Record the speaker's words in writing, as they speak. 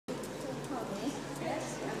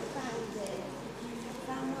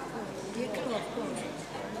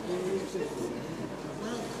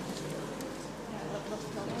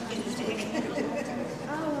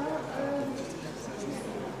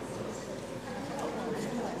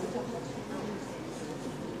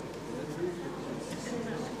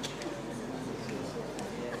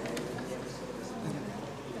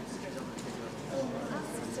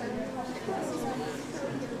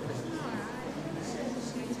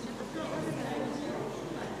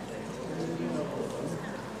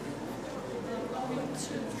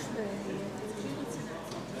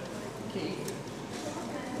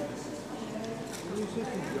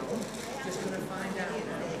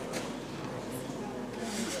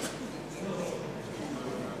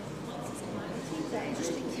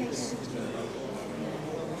case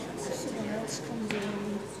someone else comes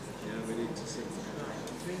along. Yeah, we need to sit.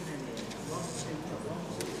 3 minutes. 1, 2, 1,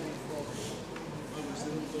 2, 3,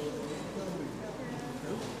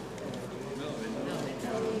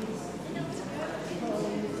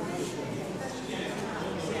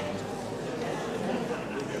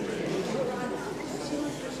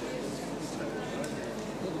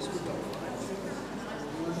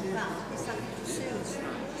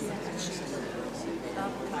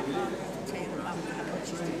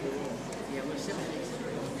 Yeah, we're still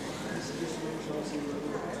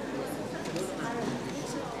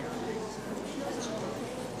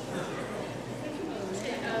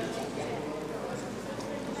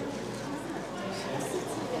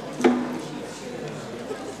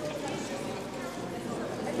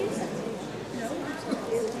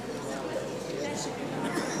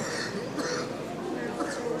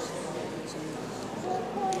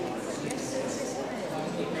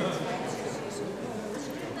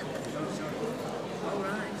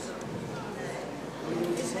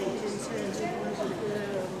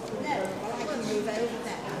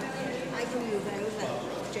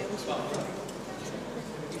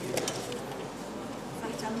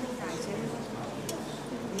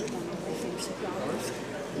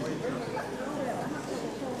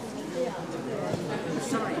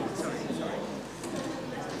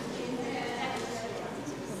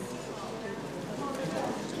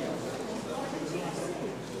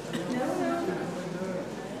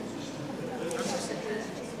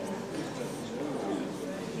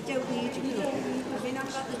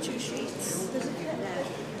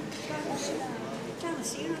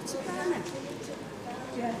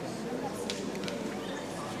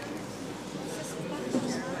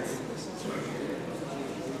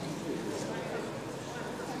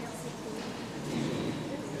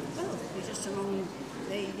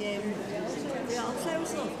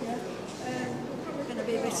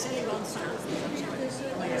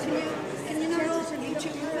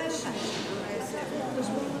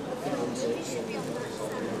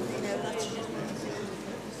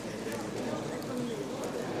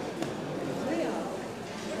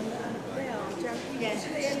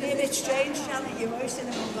strange, Janet, you're always in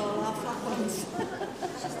a bungalow off at once.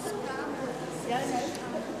 Yeah, no.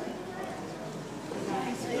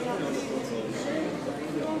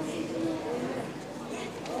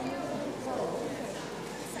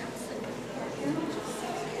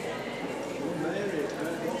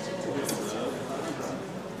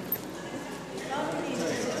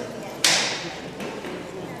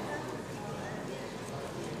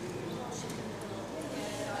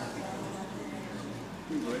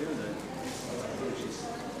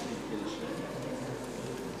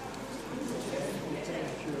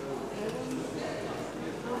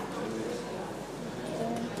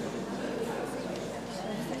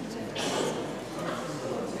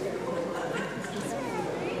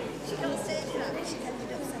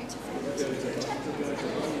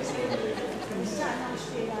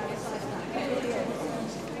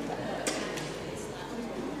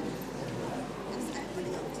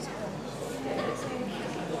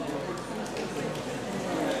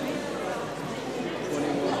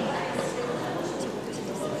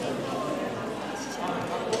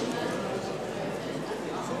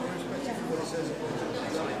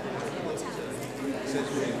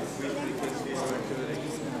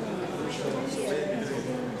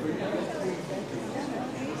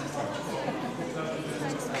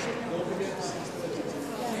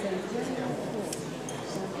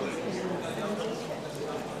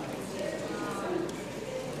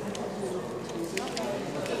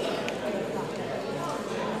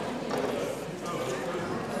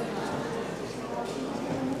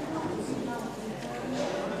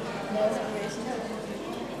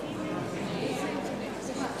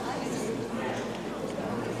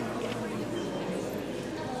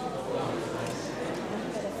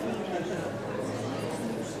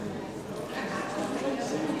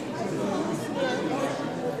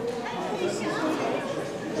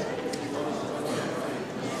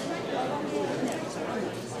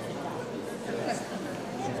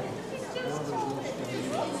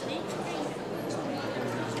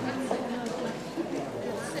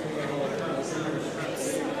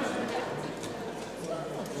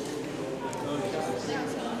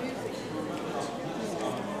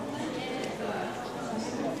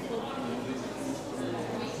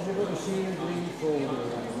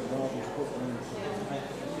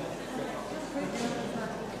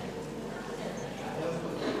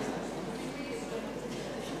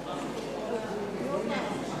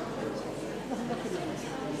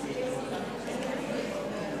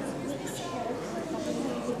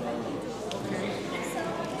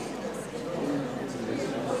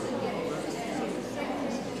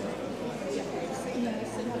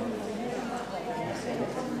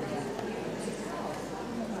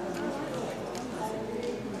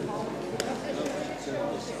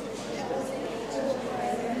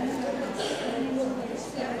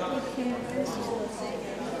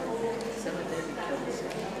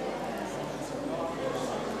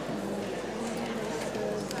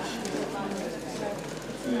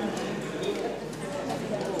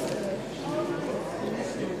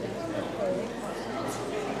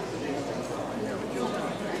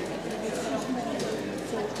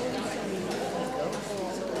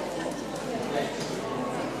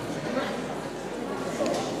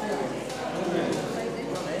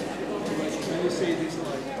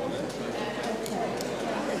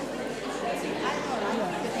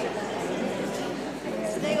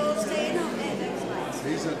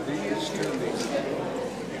 It's no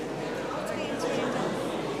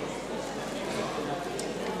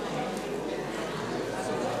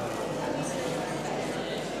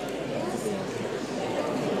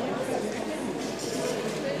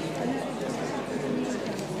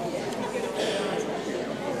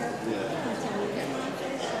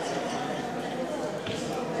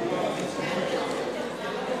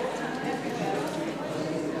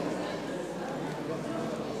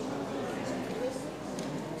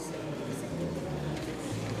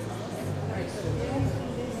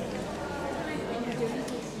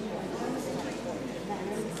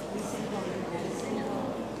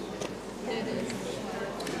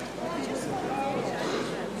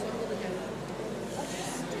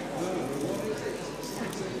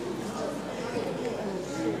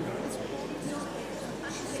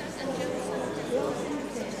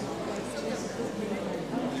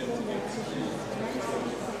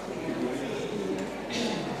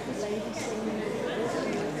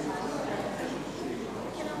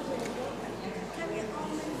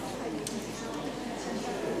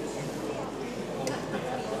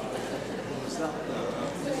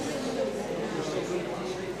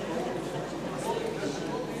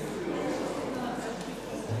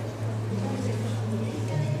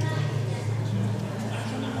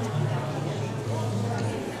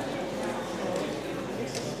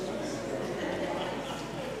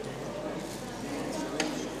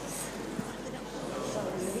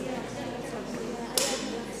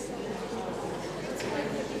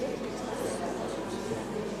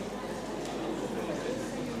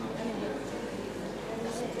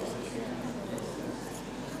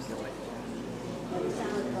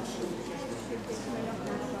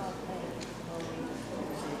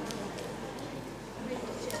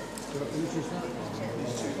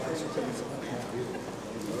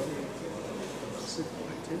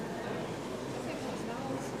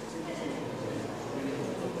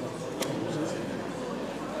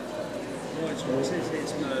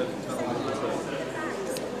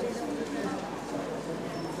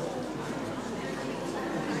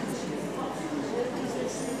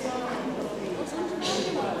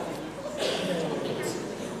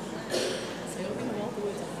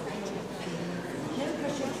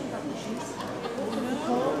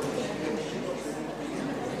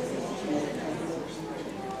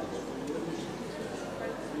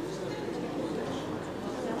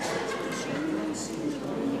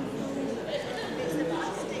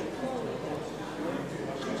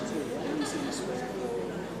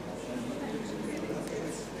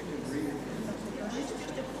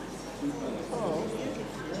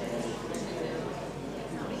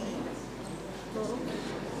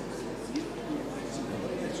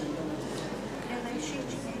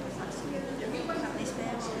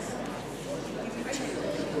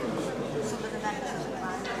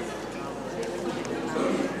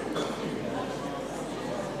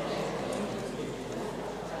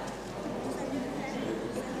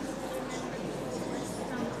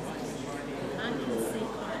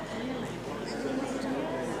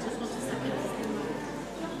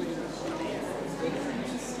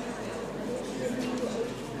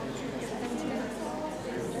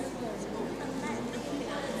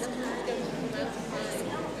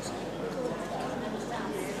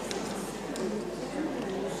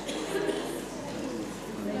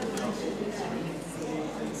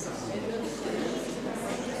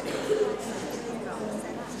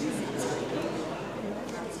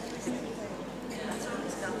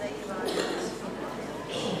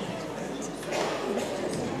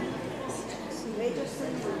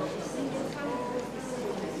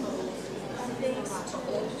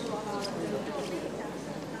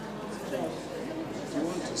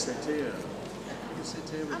sit here. You can sit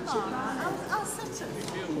here with us. I'll sit You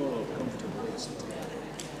feel more comfortable sitting here.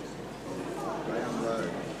 I am low.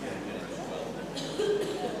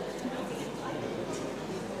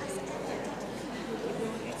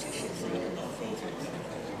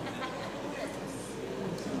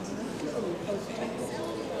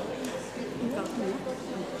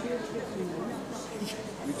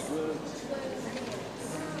 Which words?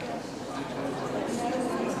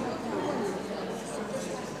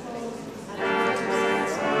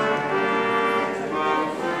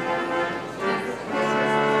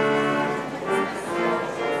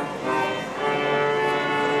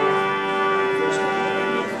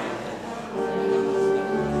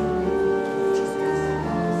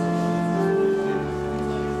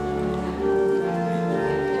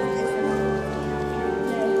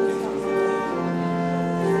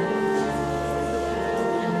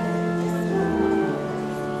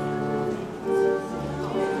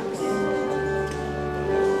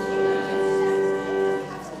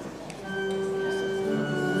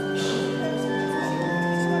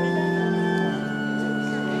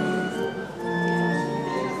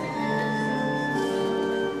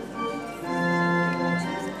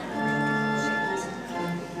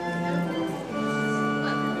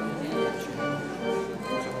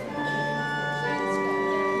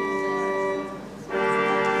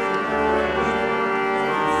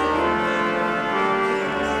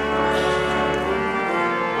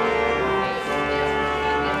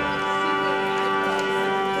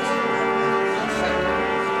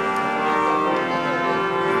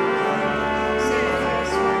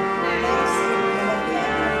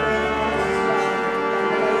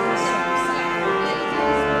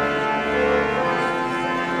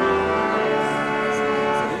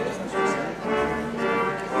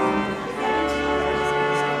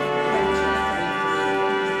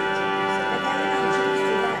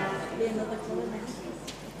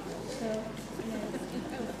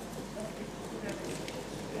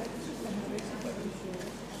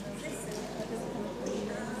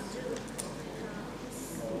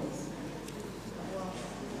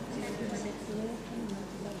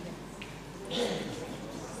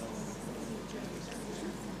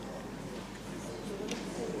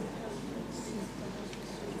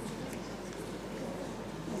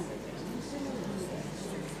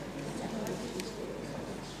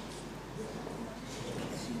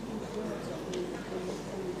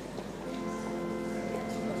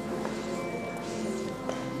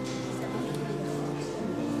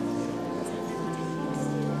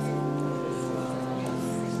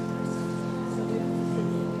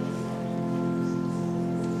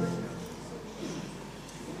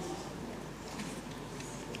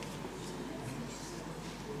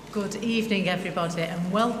 Good evening, everybody,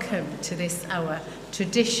 and welcome to this, our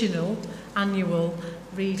traditional annual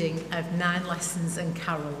reading of 9 lessons and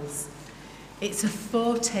carols. It's a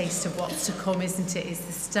foretaste of what's to come, isn't it? It's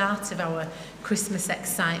the start of our Christmas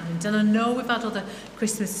excitement. And I know we've had other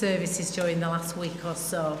Christmas services during the last week or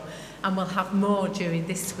so, and we'll have more during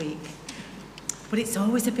this week. But it's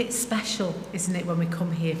always a bit special, isn't it, when we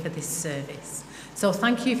come here for this service? So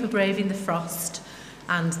thank you for braving the frost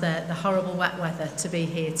and the horrible wet weather to be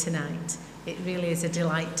here tonight. It really is a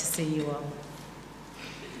delight to see you all.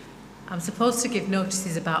 I'm supposed to give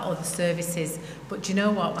notices about other services, but do you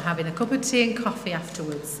know what? We're having a cup of tea and coffee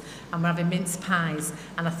afterwards, and we're having mince pies,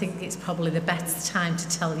 and I think it's probably the best time to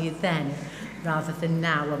tell you then, rather than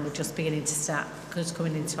now when we're just beginning to start just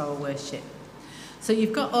coming into our worship. So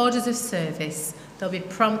you've got orders of service. There'll be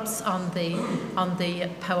prompts on the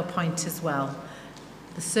PowerPoint as well.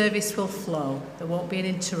 The service will flow. There won't be an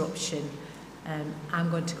interruption.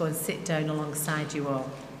 I'm going to go and sit down alongside you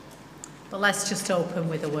all. But let's just open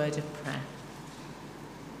with a word of prayer.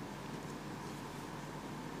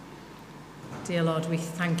 Dear Lord, we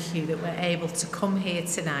thank you that we're able to come here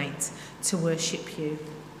tonight to worship you.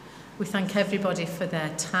 We thank everybody for their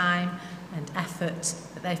time and effort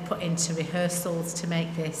that they've put into rehearsals to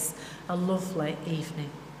make this a lovely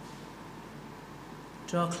evening.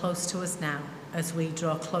 Draw close to us now as we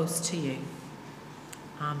draw close to you.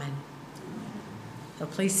 Amen. So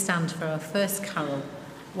please stand for our first carol,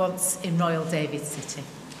 Once in Royal David City.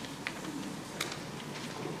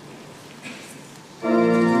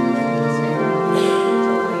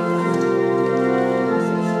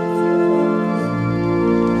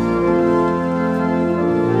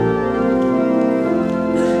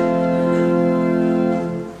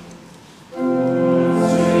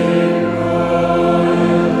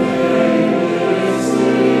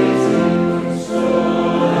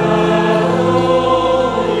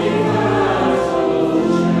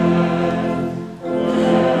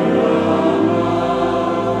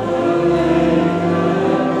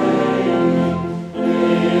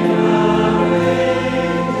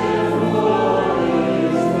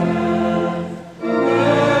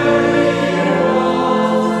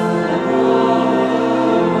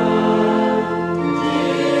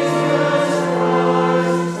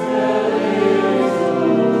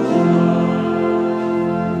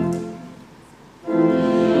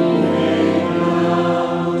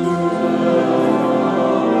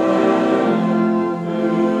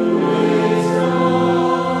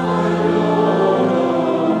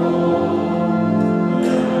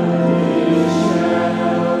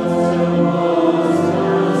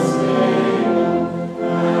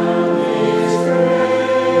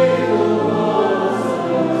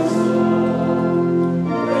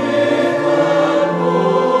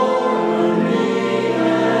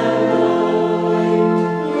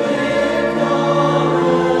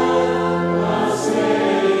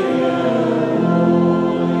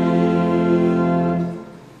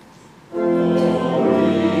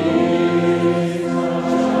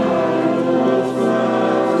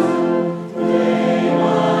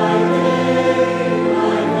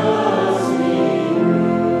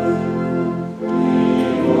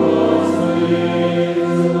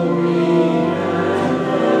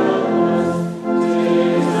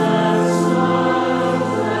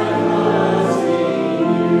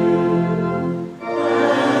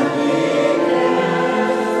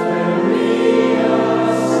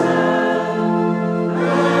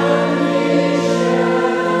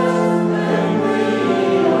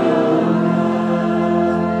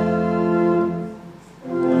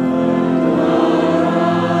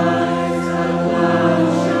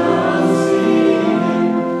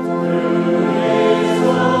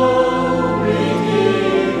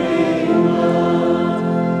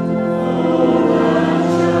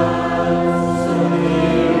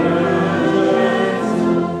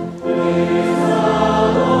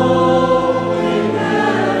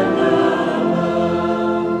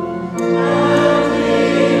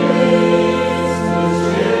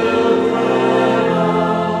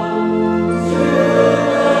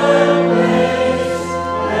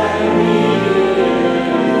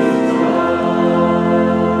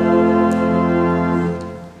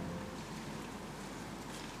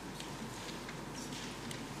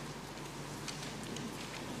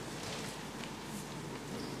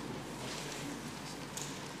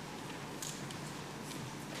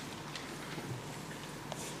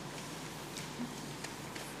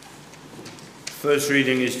 First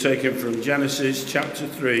reading is taken from Genesis chapter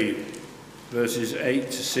 3, verses 8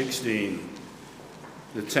 to 16.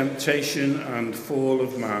 The temptation and fall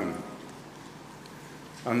of man.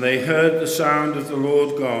 And they heard the sound of the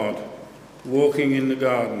Lord God walking in the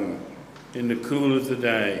garden in the cool of the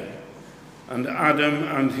day. And Adam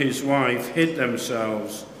and his wife hid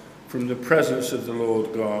themselves from the presence of the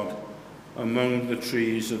Lord God among the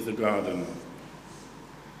trees of the garden.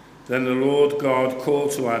 Then the Lord God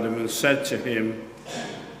called to Adam and said to him,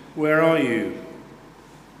 "Where are you?"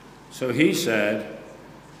 So he said,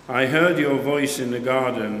 "I heard your voice in the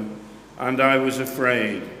garden, and I was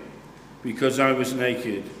afraid, because I was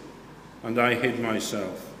naked, and I hid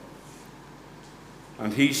myself."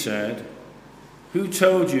 And he said, "Who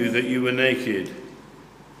told you that you were naked?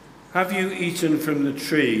 Have you eaten from the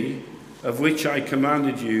tree of which I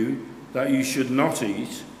commanded you that you should not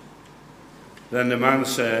eat?" Then the man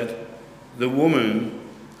said, "The woman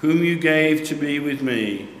whom you gave to be with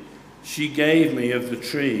me, she gave me of the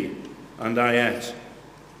tree, and I ate."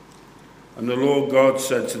 And the Lord God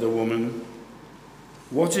said to the woman,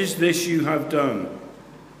 "What is this you have done?"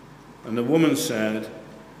 And the woman said,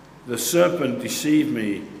 "The serpent deceived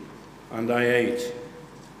me, and I ate."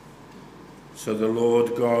 So the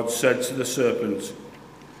Lord God said to the serpent,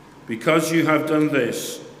 "Because you have done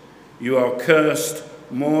this, you are cursed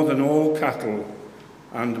more than all cattle,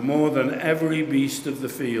 and more than every beast of the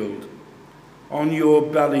field. On your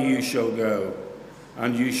belly you shall go,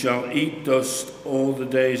 and you shall eat dust all the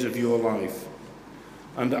days of your life.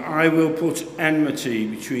 And I will put enmity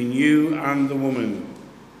between you and the woman,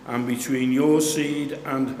 and between your seed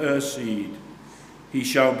and her seed. He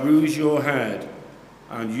shall bruise your head,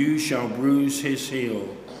 and you shall bruise his heel."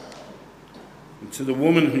 And to the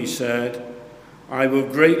woman he said, "I will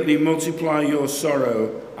greatly multiply your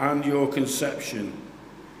sorrow and your conception.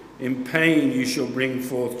 In pain you shall bring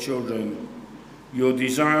forth children. Your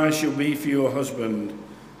desire shall be for your husband,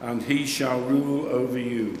 and he shall rule over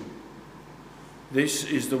you." This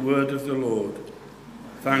is the word of the Lord.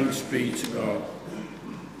 Thanks be to God.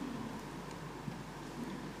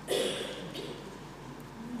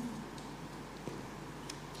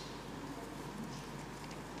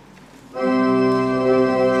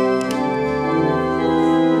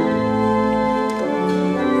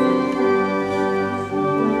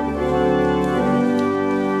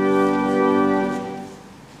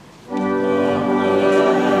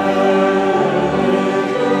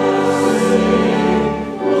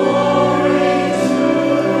 Glory to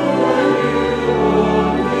you.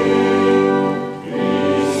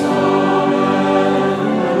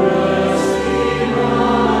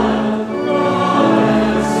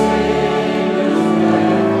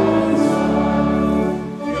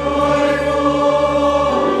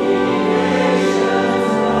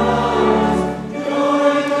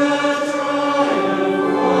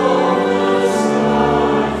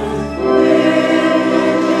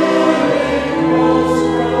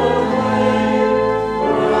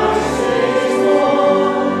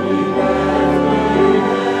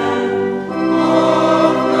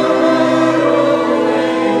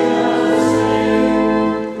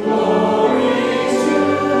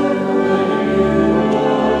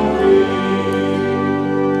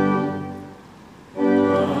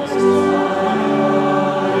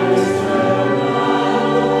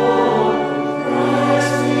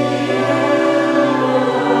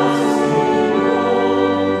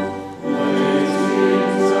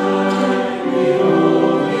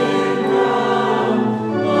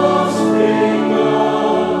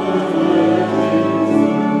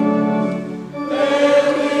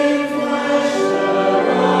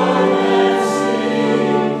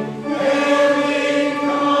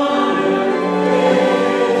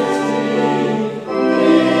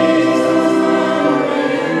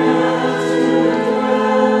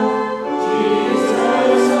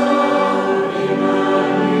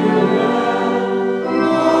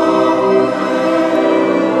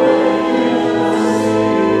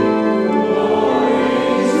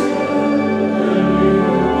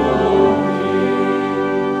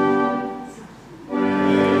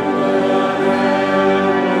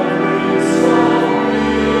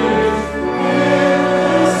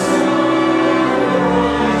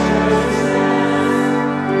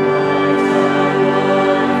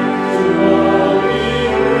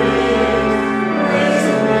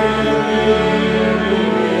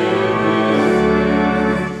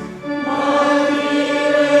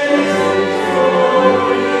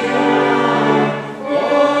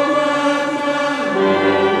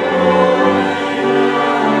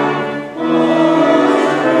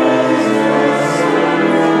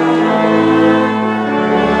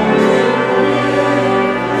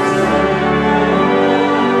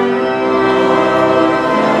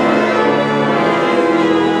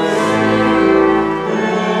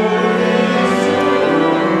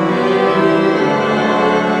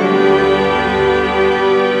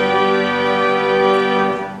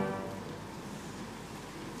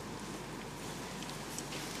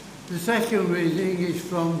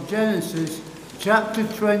 Genesis chapter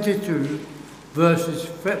 22, verses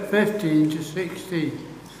 15 to 16.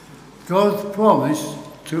 God's promise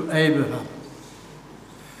to Abraham.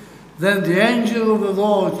 Then the angel of the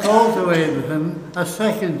Lord called to Abraham a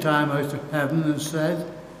second time out of heaven and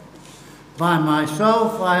said, By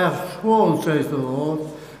myself I have sworn, says the Lord,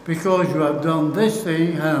 because you have done this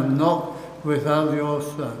thing and have not withheld your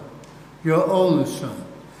son, your only son.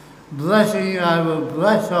 Blessing I will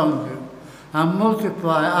bless on you, and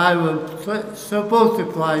multiply I will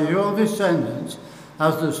multiply your descendants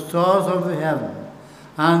as the stars of the heaven,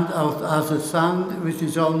 and as the sand which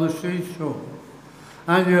is on the seashore.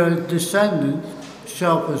 And your descendants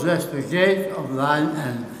shall possess the gate of thine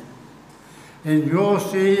enemy. In your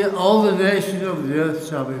seed all the nations of the earth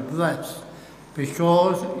shall be blessed,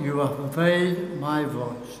 because you have obeyed my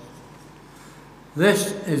voice.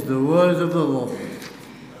 This is the word of the Lord.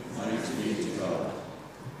 Thanks be to God.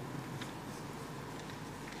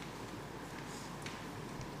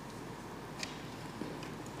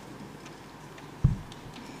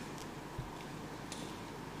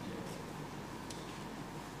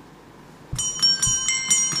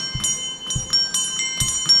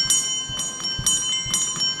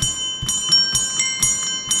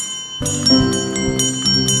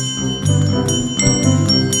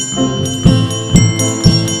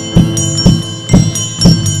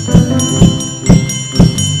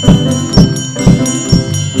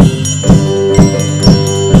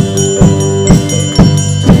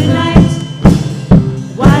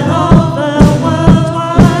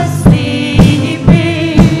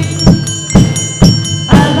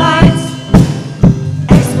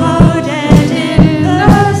 Exploded in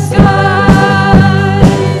the skies.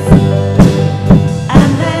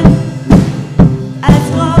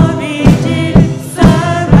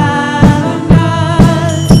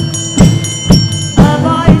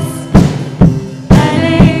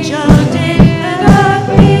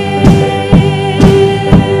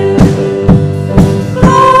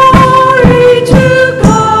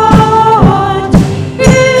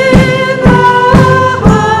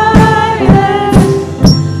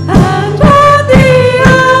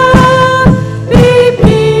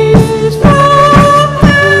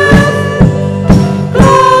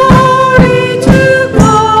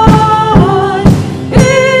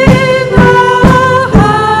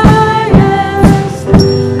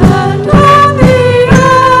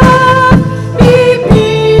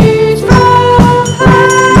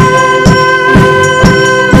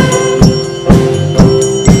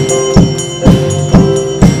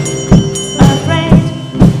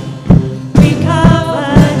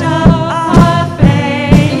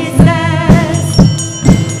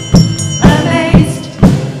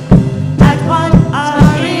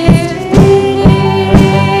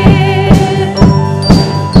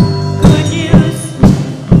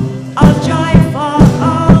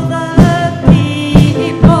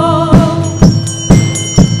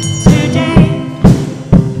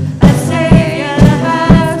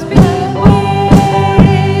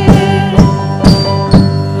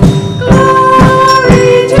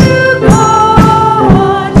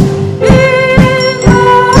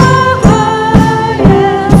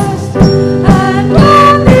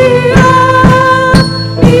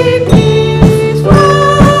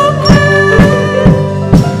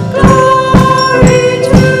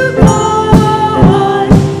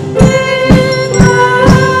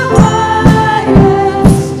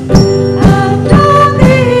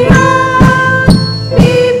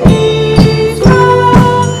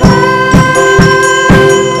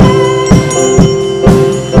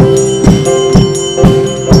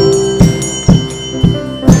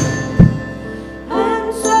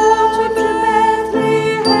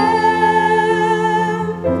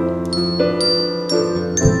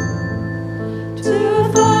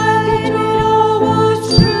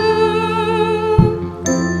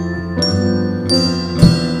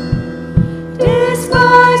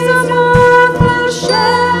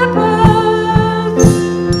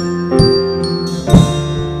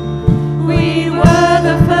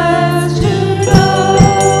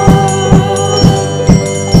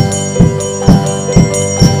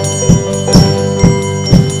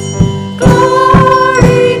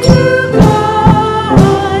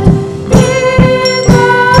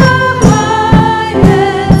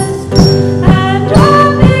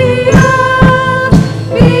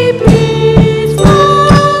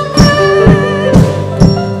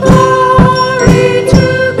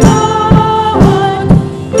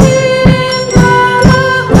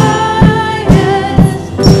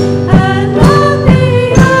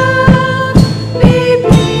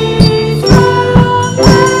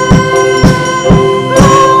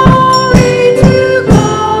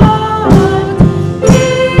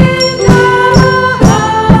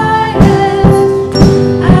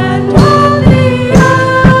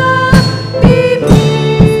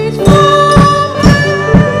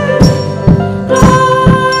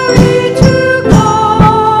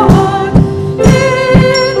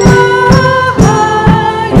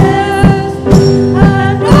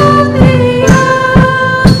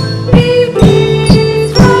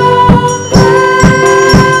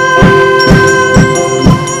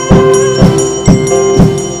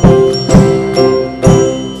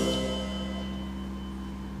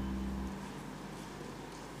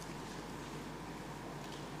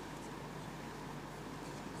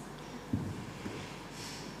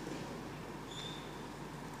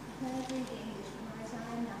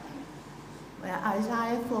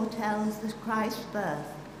 Isaiah foretells the Christ's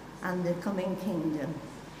birth and the coming kingdom.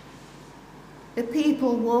 The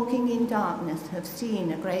people walking in darkness have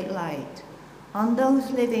seen a great light. On those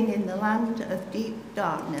living in the land of deep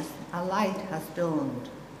darkness, a light has dawned.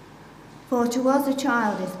 For to us a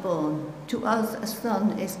child is born, to us a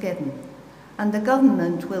son is given, and the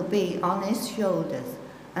government will be on his shoulders,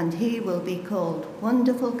 and he will be called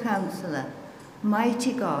Wonderful Counselor,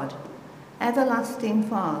 Mighty God, Everlasting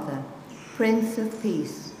Father, Prince of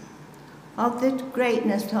Peace. Of the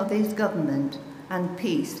greatness of his government and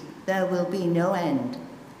peace there will be no end.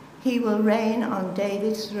 He will reign on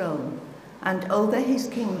David's throne and over his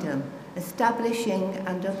kingdom, establishing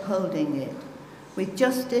and upholding it with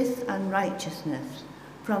justice and righteousness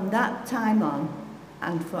from that time on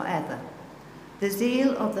and forever. The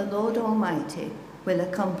zeal of the Lord Almighty will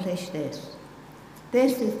accomplish this.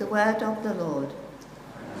 This is the word of the Lord.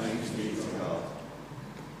 Thanks be to God.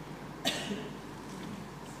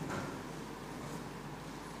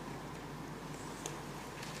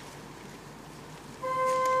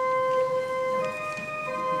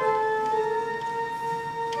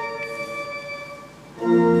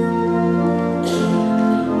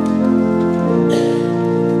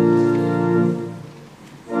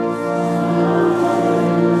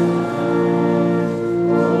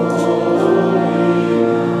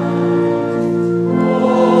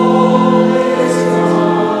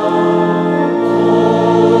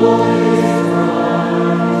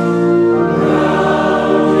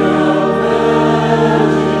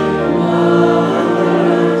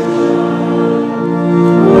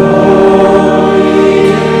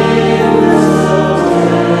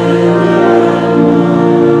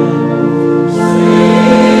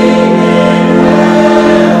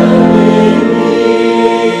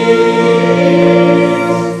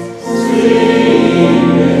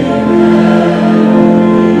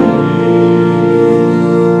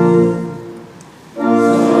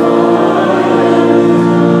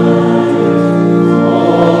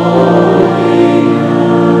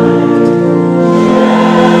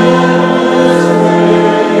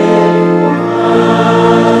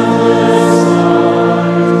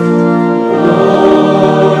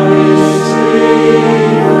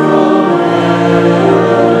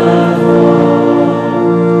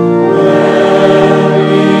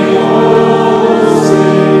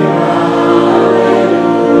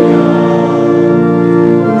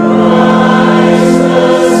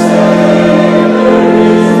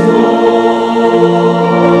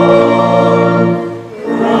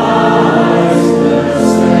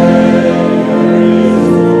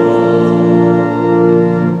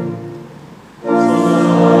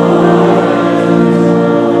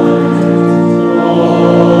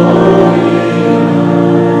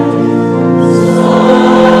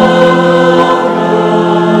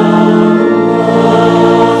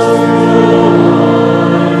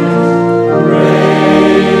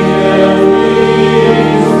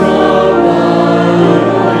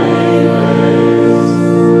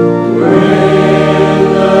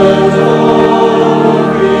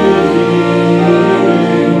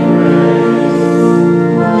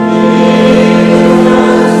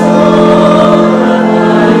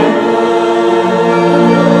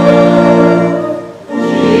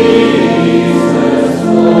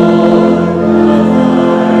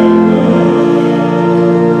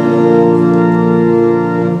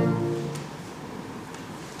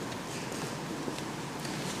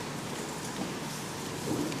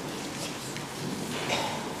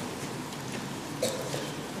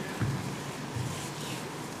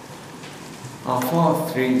 Our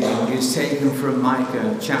fourth reading is taken from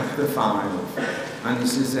Micah chapter 5, and it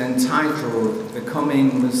is entitled, The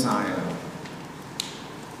Coming Messiah.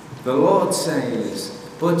 The Lord says,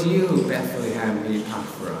 "But you, Bethlehem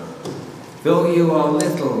Ephrathah, though you are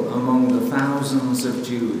little among the thousands of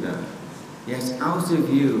Judah, yet out of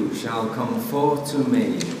you shall come forth to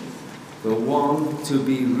me the one to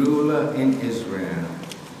be ruler in Israel,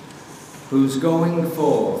 whose going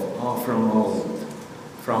forth are from old,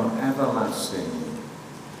 from everlasting.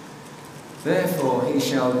 Therefore he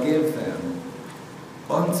shall give them,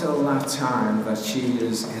 until that time that she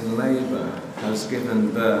is in labour has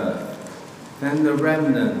given birth. Then the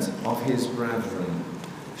remnant of his brethren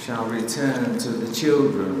shall return to the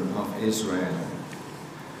children of Israel.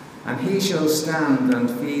 And he shall stand and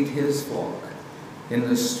feed his flock in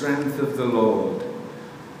the strength of the Lord,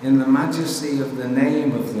 in the majesty of the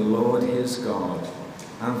name of the Lord his God,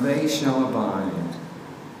 and they shall abide.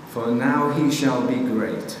 For now he shall be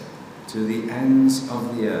great to the ends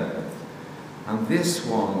of the earth, and this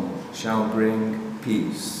one shall bring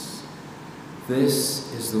peace."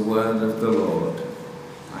 This is the word of the Lord.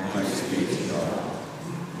 Thanks be to God.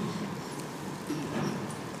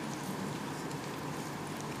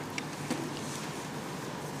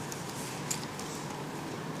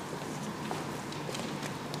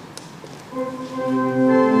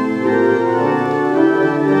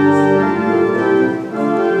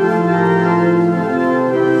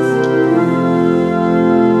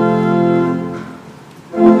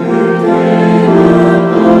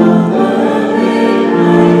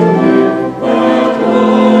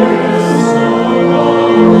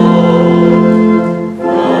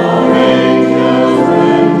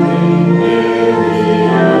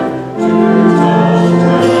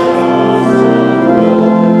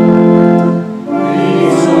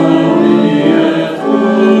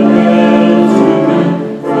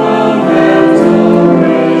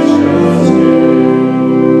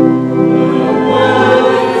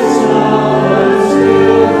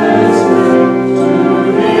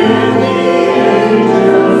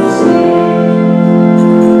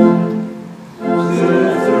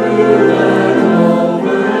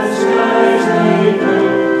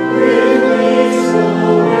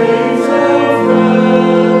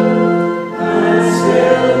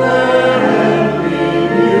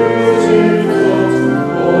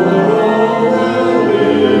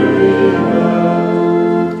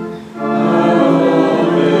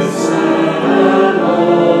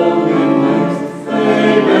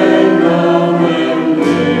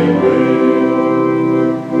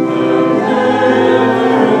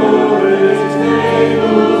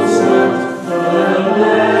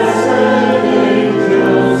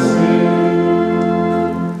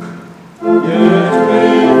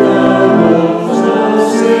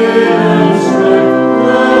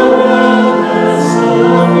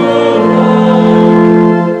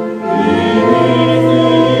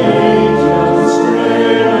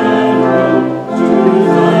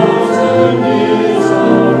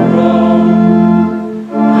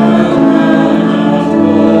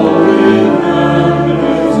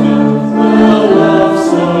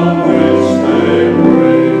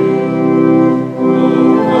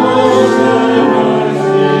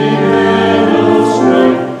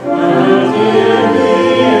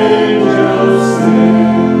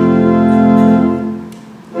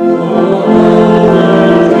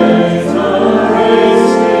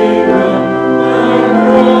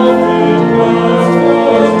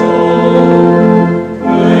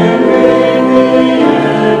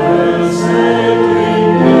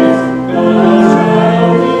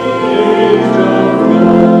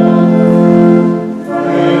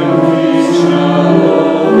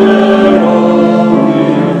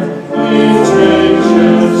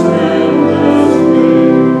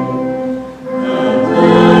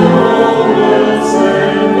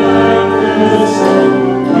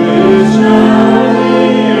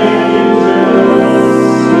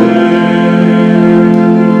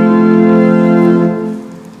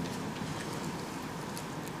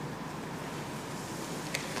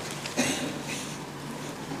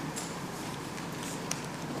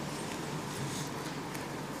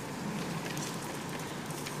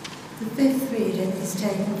 The fifth reading is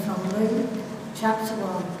taken from Luke chapter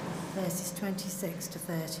 1, verses 26 to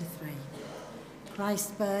 33. Christ's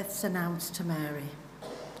birth announced to Mary.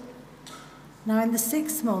 Now in the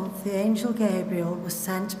 6th month, the angel Gabriel was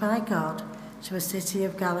sent by God to a city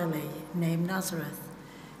of Galilee named Nazareth,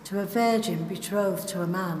 to a virgin betrothed to a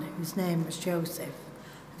man whose name was Joseph,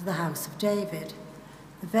 of the house of David.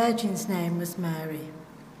 The virgin's name was Mary.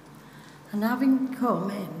 And having come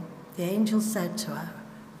in, the angel said to her,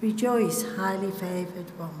 "Rejoice, highly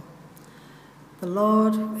favoured one. The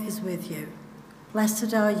Lord is with you.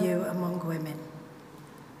 Blessed are you among women."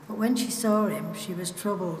 But when she saw him, she was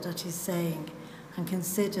troubled at his saying, and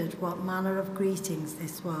considered what manner of greetings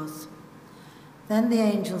this was. Then the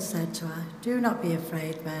angel said to her, "Do not be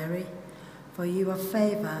afraid, Mary, for you have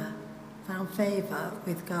found favour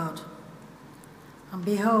with God. And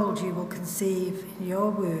behold, you will conceive in your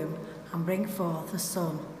womb and bring forth a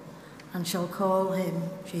son, and shall call him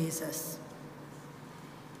Jesus.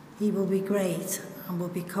 He will be great and will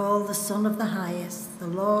be called the Son of the Highest. The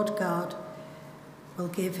Lord God will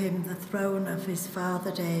give him the throne of his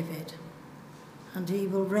father David, and he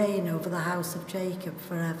will reign over the house of Jacob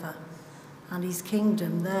forever, and his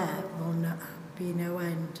kingdom there will be no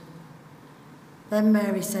end." Then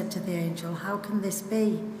Mary said to the angel, "How can this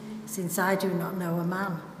be, since I do not know a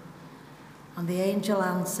man?" And the angel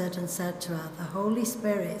answered and said to her, "The Holy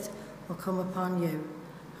Spirit will come upon you,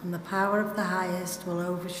 and the power of the Highest will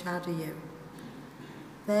overshadow you.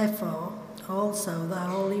 Therefore, also the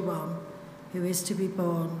Holy One who is to be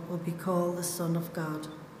born will be called the Son of God."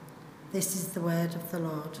 This is the word of the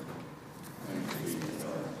Lord. Thanks be to God.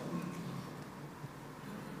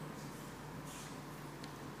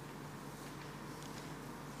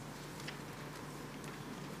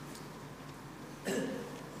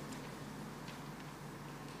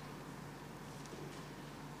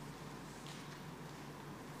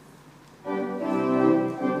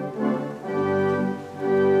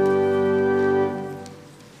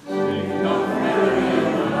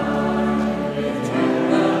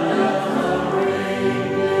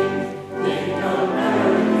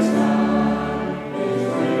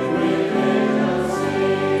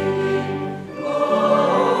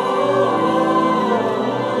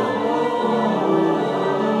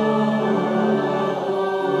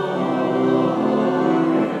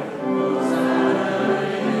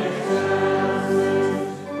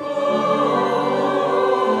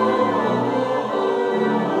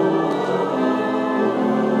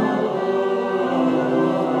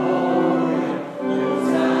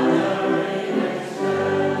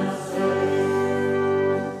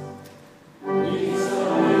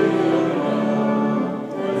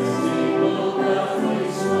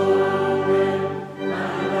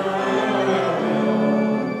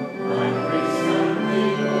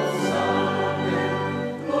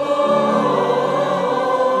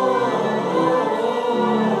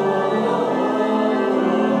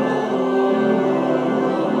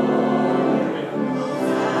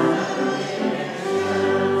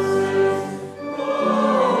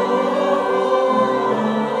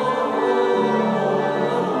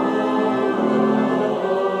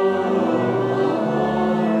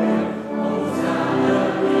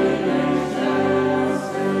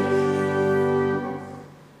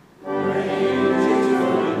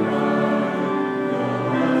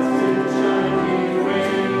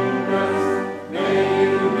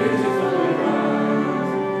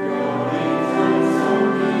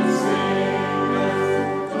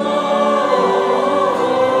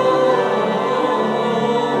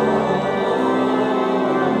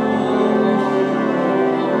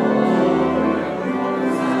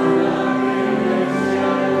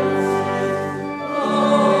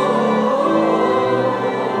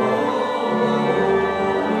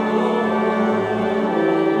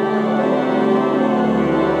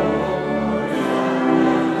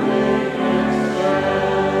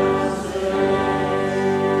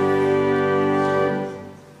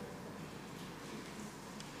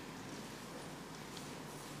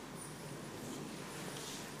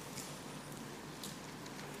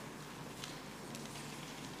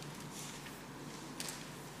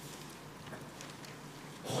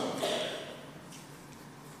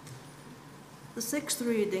 The sixth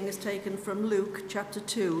reading is taken from Luke chapter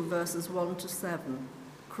 2, verses 1 to 7.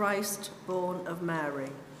 Christ born of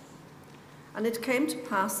Mary. And it came to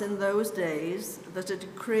pass in those days that a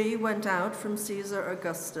decree went out from Caesar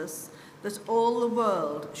Augustus that all the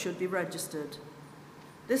world should be registered.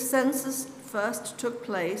 This census first took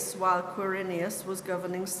place while Quirinius was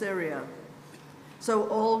governing Syria. So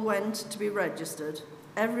all went to be registered,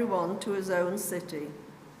 everyone to his own city.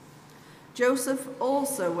 Joseph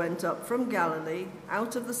also went up from Galilee,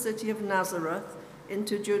 out of the city of Nazareth,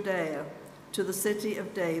 into Judea, to the city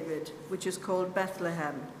of David, which is called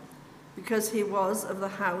Bethlehem, because he was of the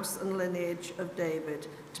house and lineage of David,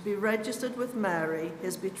 to be registered with Mary,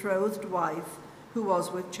 his betrothed wife, who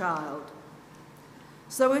was with child.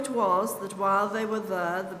 So it was that while they were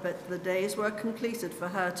there, the days were completed for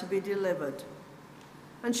her to be delivered.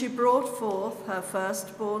 And she brought forth her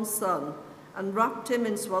firstborn son, and wrapped him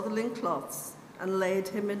in swaddling cloths, and laid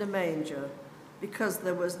him in a manger, because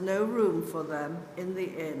there was no room for them in the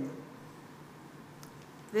inn.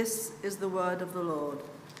 This is the word of the Lord.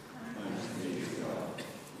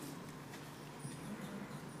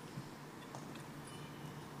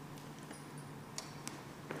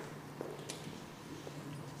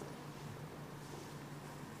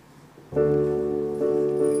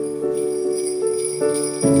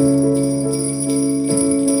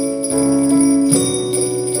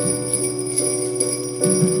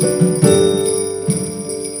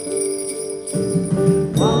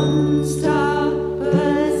 One star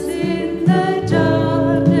bursts in the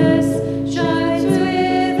darkness, shines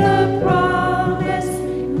with a promise,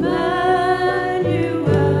 Emmanuel.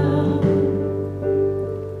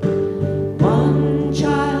 One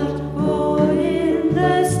child born in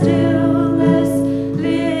the stillness,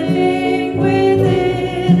 living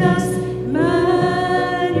within us,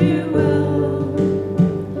 Emmanuel.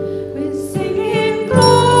 We're singing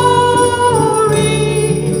glory.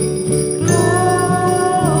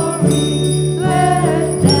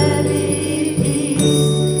 Let there be peace,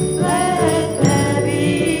 let there be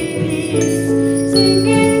peace,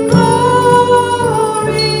 singing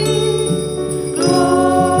glory,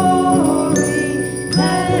 glory,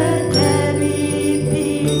 let there be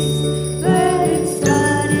peace, let it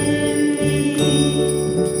start in me.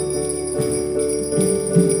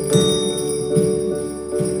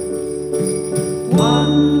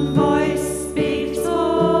 One voice speaks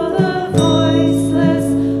for the voiceless,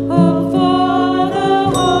 hope for the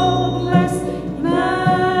hopeless, Emmanuel.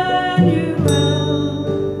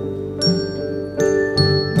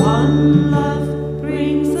 One love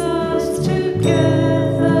brings us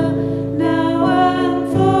together, now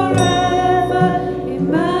and forever,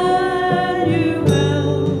 Emmanuel.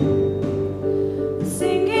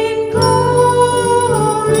 Singing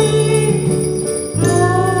glory,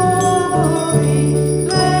 glory,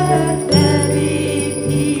 let there be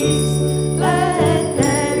peace, let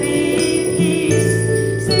there be peace,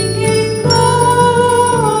 singing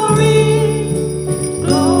glory,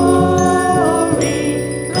 glory,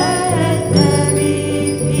 let there be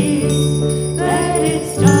peace, let it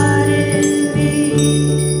start in me.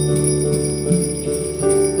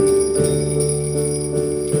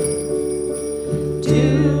 Do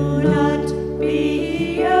not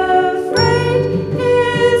be afraid,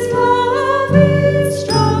 His love is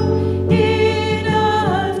strong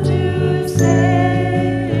enough to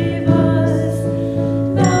save us.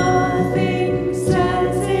 Nothing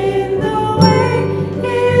stands in the way,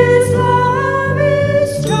 His love is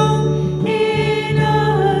strong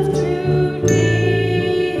enough to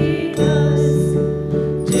lead us.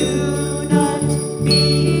 Do not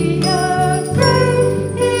be afraid,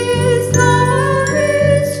 His love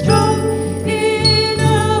is strong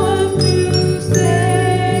enough to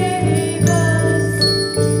save us.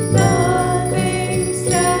 Nothing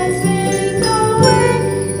stands in the way,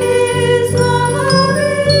 His love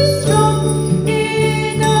is strong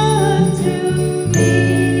enough to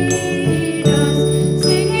lead us.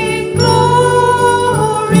 Singing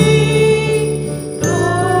glory,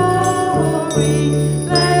 glory,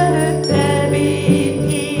 let there be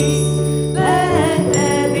peace, let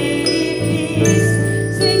there be peace,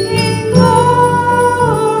 singing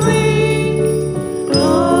glory,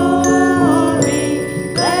 glory,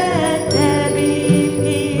 let there be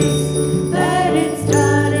peace, let it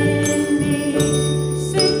start in me,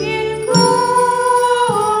 singing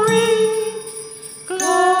glory,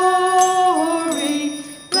 glory,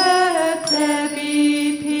 let there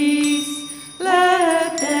be peace,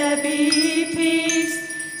 let there be peace,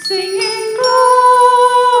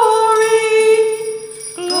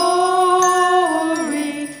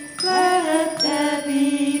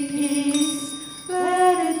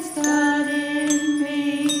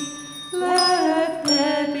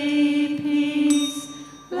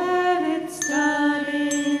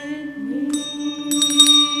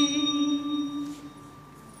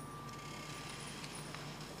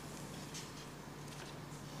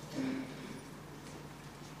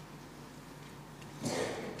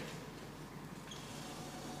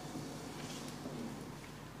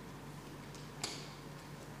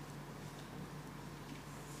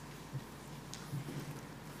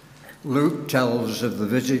 Luke tells of the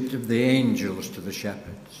visit of the angels to the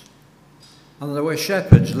shepherds. And there were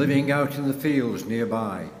shepherds living out in the fields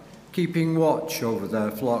nearby, keeping watch over their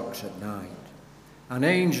flocks at night. An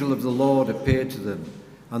angel of the Lord appeared to them,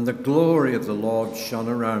 and the glory of the Lord shone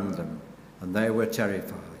around them, and they were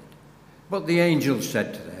terrified. But the angel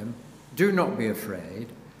said to them, "Do not be afraid.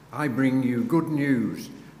 I bring you good news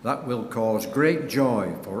that will cause great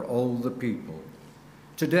joy for all the people.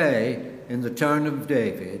 Today, in the town of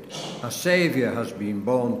David, a Saviour has been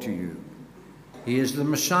born to you. He is the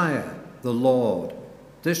Messiah, the Lord.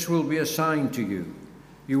 This will be a sign to you.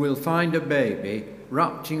 You will find a baby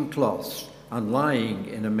wrapped in cloths and lying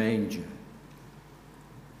in a manger."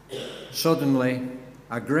 Suddenly,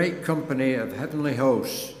 a great company of heavenly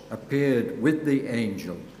hosts appeared with the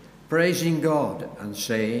angel, praising God and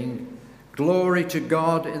saying, "Glory to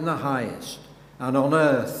God in the highest, and on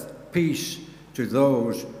earth peace to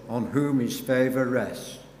those on whom his favour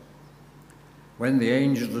rests." When the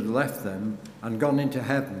angels had left them and gone into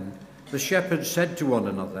heaven, the shepherds said to one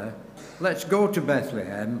another, "Let's go to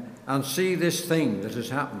Bethlehem and see this thing that has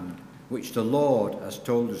happened, which the Lord has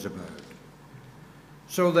told us about."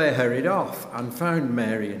 So they hurried off and found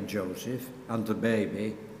Mary and Joseph and the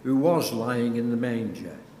baby, who was lying in the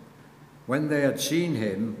manger. When they had seen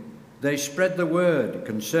him, they spread the word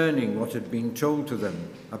concerning what had been told to them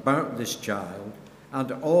about this child,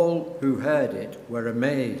 and all who heard it were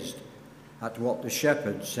amazed at what the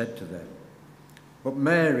shepherds said to them. But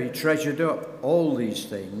Mary treasured up all these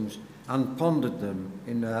things and pondered them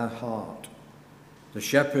in her heart. The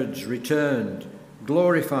shepherds returned,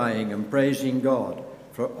 glorifying and praising God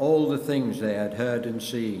for all the things they had heard and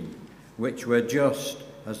seen, which were just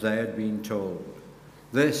as they had been told.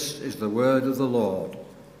 This is the word of the Lord.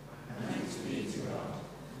 Thanks be to God.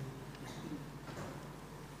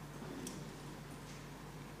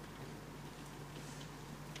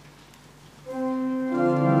 Thank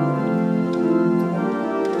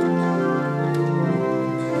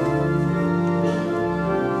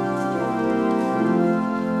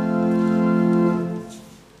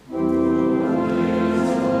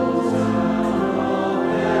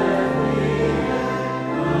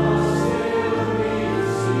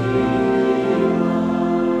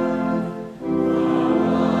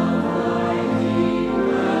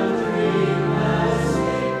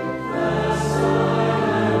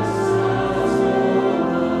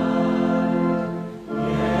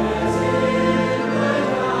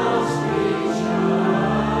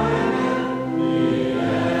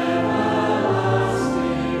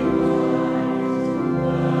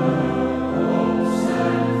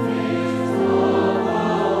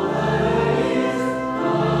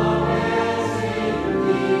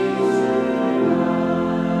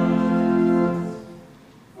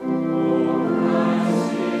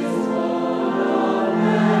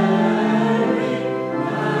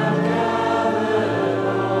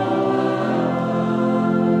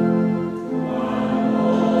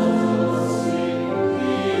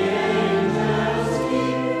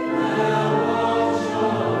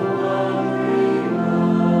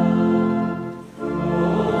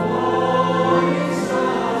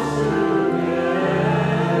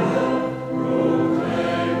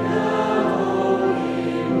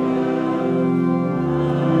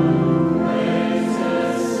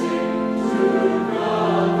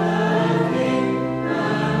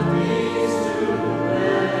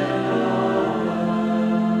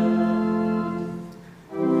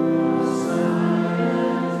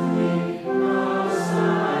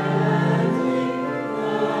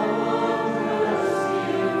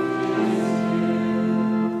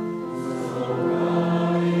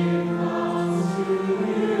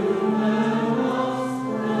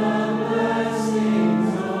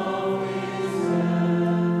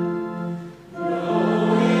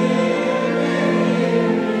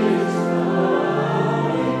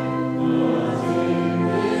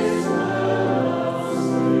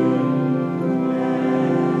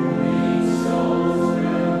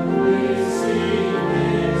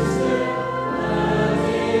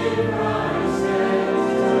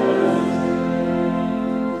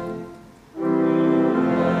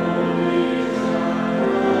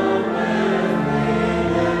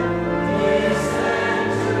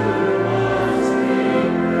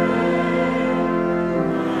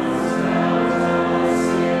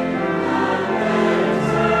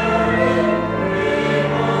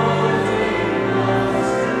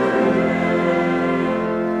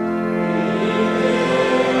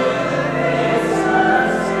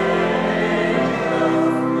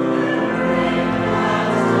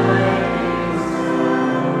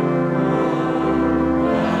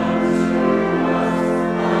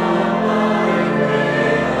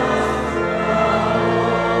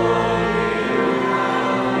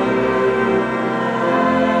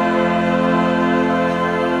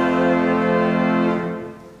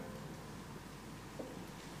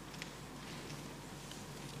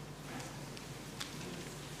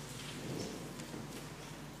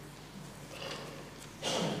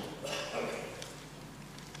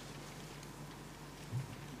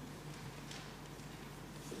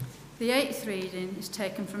The 8th reading is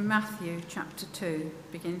taken from Matthew chapter 2,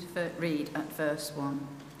 begin to read at verse 1.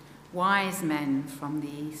 Wise men from the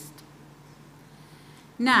east.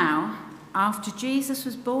 Now, after Jesus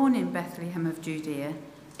was born in Bethlehem of Judea,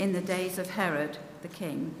 in the days of Herod the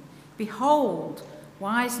king, behold,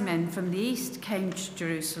 wise men from the east came to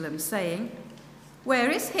Jerusalem, saying, Where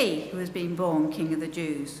is he who has been born King of the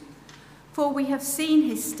Jews? For we have seen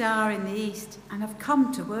his star in the east and have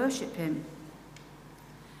come to worship him.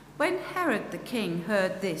 When Herod the king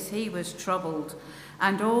heard this, he was troubled,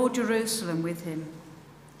 and all Jerusalem with him.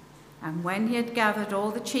 And when he had gathered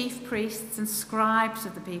all the chief priests and scribes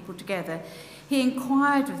of the people together, he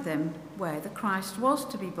inquired of them where the Christ was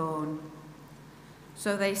to be born.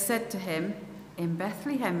 So they said to him, In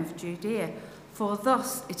Bethlehem of Judea, for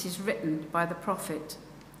thus it is written by the prophet,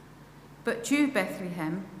 But you,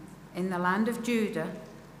 Bethlehem, in the land of Judah,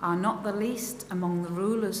 are not the least among the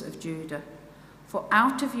rulers of Judah. For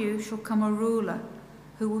out of you shall come a ruler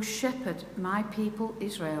who will shepherd my people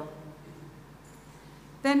Israel.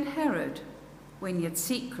 Then Herod, when he had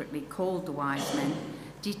secretly called the wise men,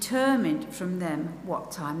 determined from them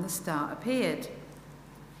what time the star appeared.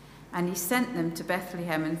 And he sent them to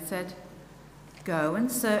Bethlehem and said, Go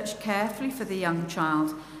and search carefully for the young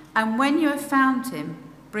child, and when you have found him,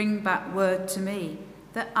 bring back word to me,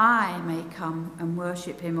 that I may come and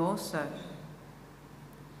worship him also.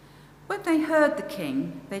 When they heard the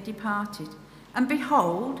king, they departed, and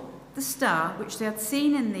behold, the star which they had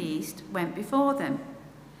seen in the east went before them,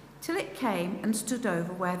 till it came and stood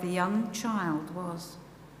over where the young child was.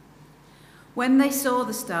 When they saw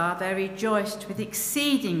the star, they rejoiced with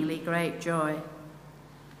exceedingly great joy.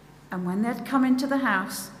 And when they had come into the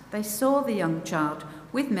house, they saw the young child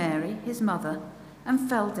with Mary, his mother, and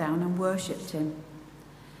fell down and worshipped him.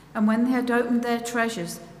 And when they had opened their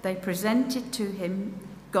treasures, they presented to him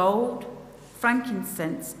gold,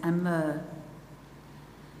 frankincense, and myrrh.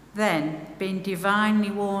 Then, being divinely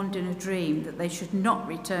warned in a dream that they should not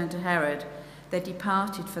return to Herod, they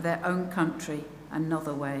departed for their own country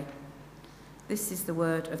another way. This is the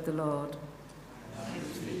word of the Lord.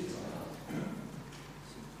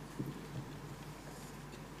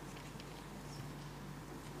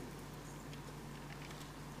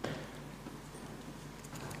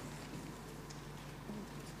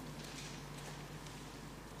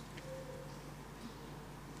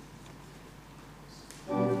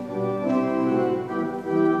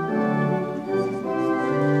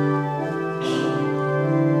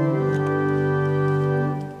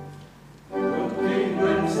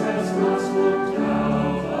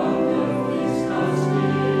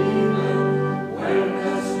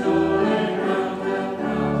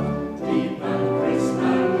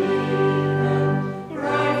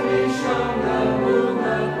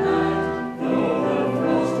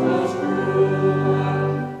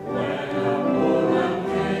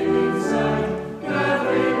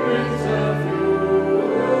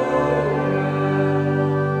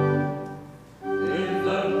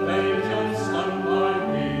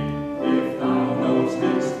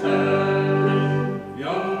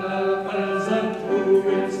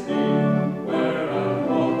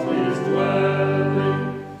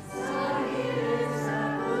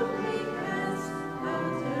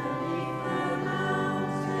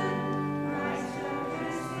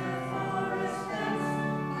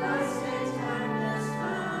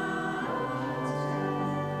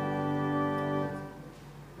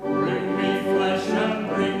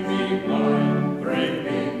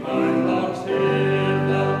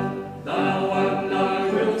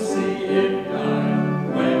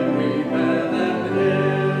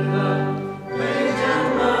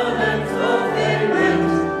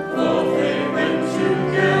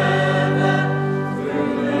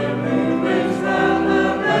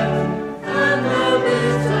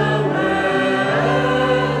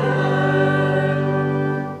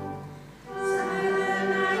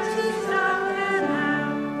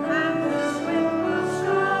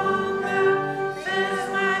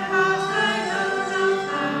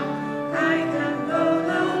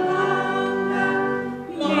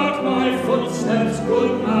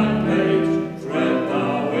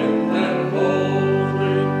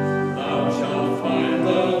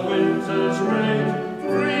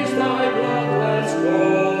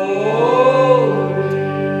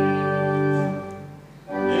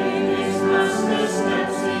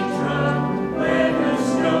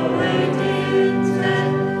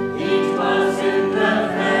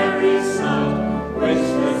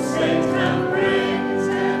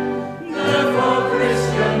 Therefore,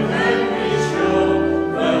 Christian men be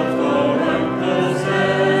sure, well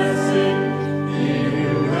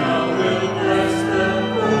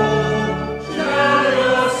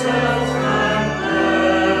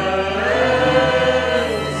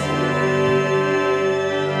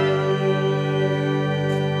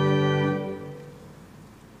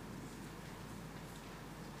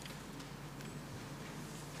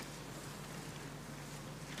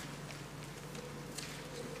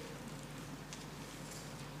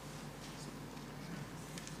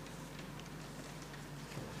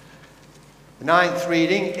The ninth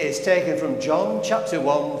reading is taken from John chapter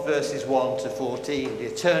 1 verses 1 to 14, the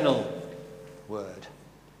eternal word.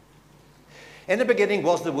 In the beginning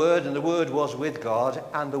was the Word, and the Word was with God,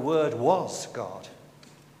 and the Word was God.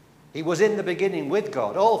 He was in the beginning with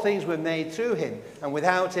God. All things were made through him, and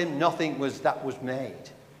without him nothing was that was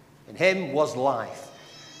made. In him was life,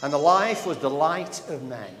 and the life was the light of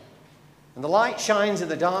men. And the light shines in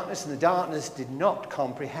the darkness, and the darkness did not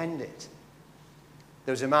comprehend it.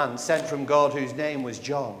 There was a man sent from God whose name was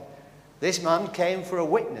John. This man came for a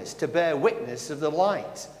witness, to bear witness of the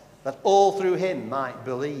light, that all through him might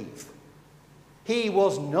believe. He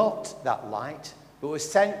was not that light, but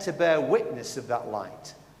was sent to bear witness of that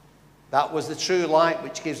light. That was the true light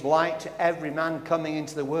which gives light to every man coming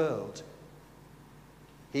into the world.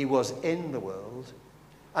 He was in the world,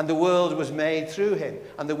 and the world was made through him,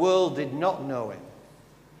 and the world did not know him.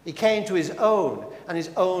 He came to his own, and his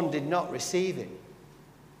own did not receive him.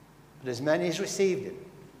 But as many as received him,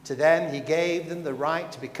 to them he gave them the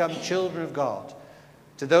right to become children of God,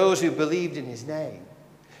 to those who believed in his name,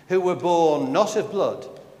 who were born not of blood,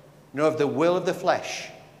 nor of the will of the flesh,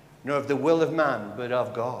 nor of the will of man, but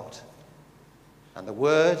of God. And the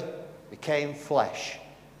Word became flesh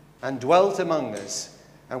and dwelt among us,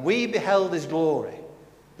 and we beheld his glory.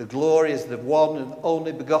 The glory is the one and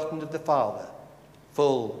only begotten of the Father,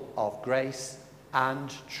 full of grace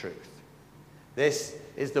and truth. This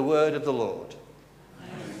is the word of the Lord.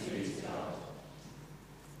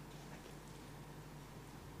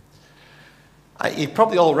 You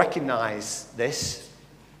probably all recognise this,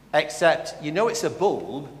 except you know it's a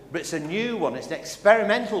bulb, but it's a new one. It's an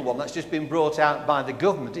experimental one that's just been brought out by the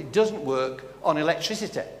government. It doesn't work on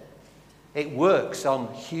electricity. It works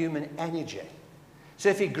on human energy. So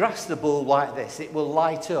if you grasp the bulb like this, it will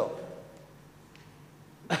light up.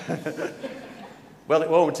 Well, it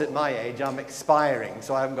won't at my age. I'm expiring,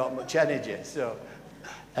 so I haven't got much energy. So,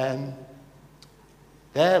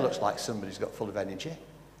 there looks like somebody's got full of energy.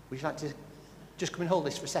 Would you like to just come and hold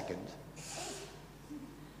this for a second?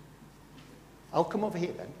 I'll come over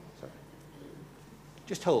here then. Sorry.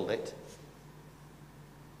 Just hold it.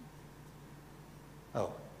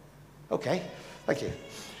 Oh, okay. Thank you.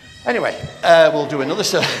 Anyway, we'll do another.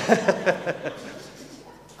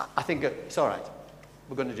 I think it's all right.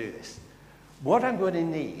 We're going to do this. What I'm going to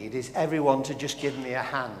need is everyone to just give me a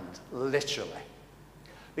hand, literally.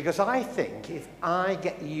 Because I think if I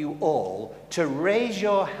get you all to raise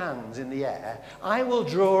your hands in the air, I will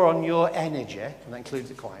draw on your energy, and that includes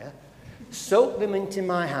the choir, soak them into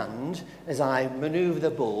my hand as I manoeuvre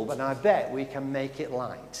the bulb, and I bet we can make it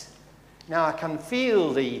light. Now, I can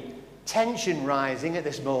feel the tension rising at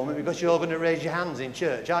this moment because you're all going to raise your hands in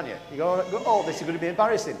church, aren't you? You go, oh, this is going to be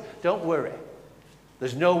embarrassing. Don't worry.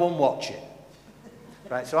 There's no one watching.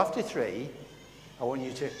 Right, so after 3, I want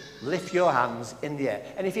you to lift your hands in the air.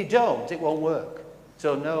 And if you don't, it won't work.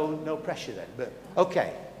 So no pressure then. But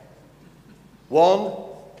okay. 1,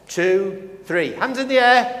 2, 3. Hands in the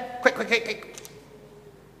air. Quick, quick, quick, quick.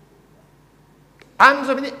 Hands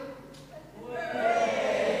up in the...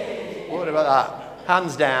 What about that?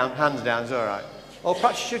 Hands down, it's all right. Or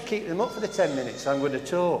perhaps you should keep them up for the 10 minutes. I'm going to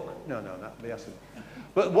talk. No, that'd be awesome.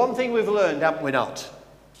 But one thing we've learned, haven't we not?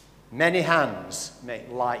 Many hands make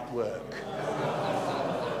light work.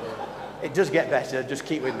 It does get better. Just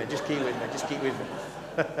keep with me. Just keep with me. Just keep with me.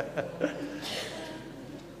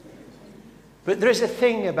 But there is a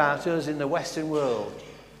thing about us in the Western world,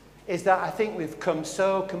 is that I think we've come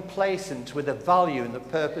so complacent with the value and the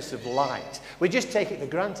purpose of light. We just take it for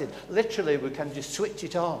granted. Literally, we can just switch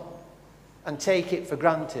it on and take it for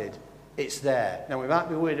granted. It's there. Now, we might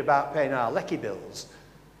be worried about paying our lecky bills,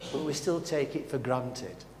 but we still take it for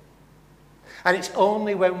granted. And it's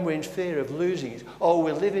only when we're in fear of losing it, or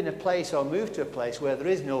we live in a place or move to a place where there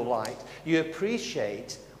is no light, you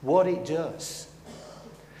appreciate what it does.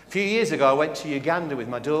 A few years ago, I went to Uganda with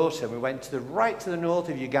my daughter, and we went right to the north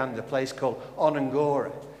of Uganda, a place called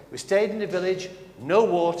Onangora. We stayed in a village, no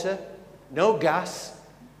water, no gas,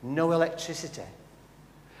 no electricity.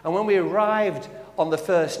 And when we arrived on the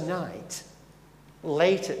first night,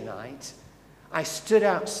 late at night, I stood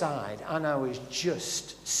outside and I was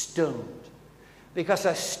just stunned. Because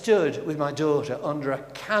I stood with my daughter under a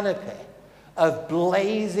canopy of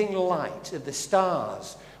blazing light of the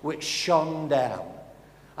stars which shone down.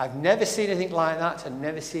 I've never seen anything like that and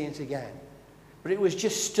never seen it again. But it was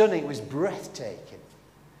just stunning. It was breathtaking.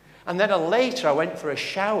 And then later I went for a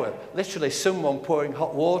shower, literally someone pouring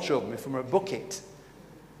hot water over me from a bucket.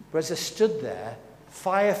 But as I stood there,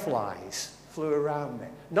 fireflies flew around me.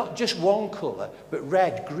 Not just one colour, but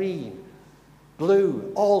red, green,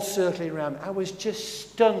 blue, all circling around me. I was just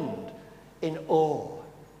stunned in awe.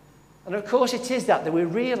 And of course it is that we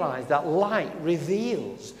realise that light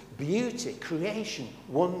reveals beauty, creation,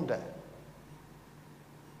 wonder.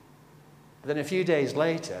 But then a few days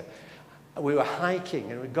later, we were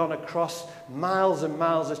hiking and we'd gone across miles and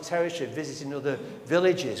miles of territory visiting other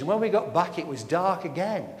villages. And when we got back, it was dark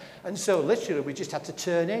again. And so literally we just had to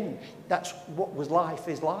turn in. That's what life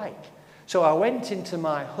is like. So I went into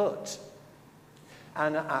my hut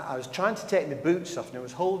and I was trying to take my boots off and I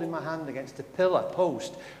was holding my hand against a pillar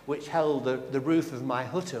post which held the roof of my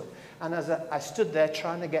hut up. And as I stood there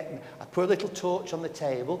trying to I put a little torch on the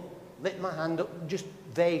table, lit my hand up just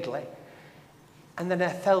vaguely, and then I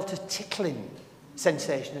felt a tickling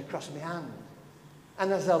sensation across my hand.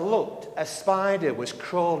 And as I looked, a spider was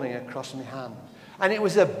crawling across my hand. And it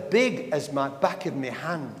was as big as my back of my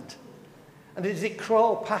hand. And as it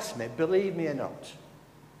crawled past me, believe me or not,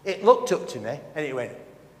 it looked up to me and it went,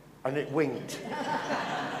 and it winked.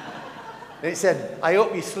 And it said, "I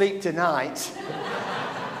hope you sleep tonight."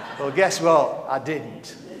 Well, guess what? I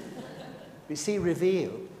didn't. You see,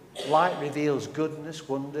 light reveals goodness,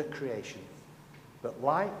 wonder, creation. But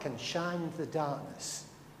light can shine into the darkness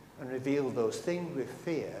and reveal those things we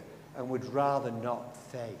fear and would rather not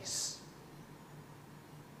face.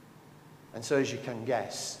 And so, as you can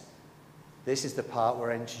guess, this is the part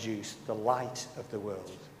where I introduce the light of the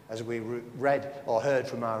world, as we read or heard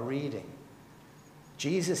from our reading.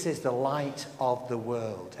 Jesus is the light of the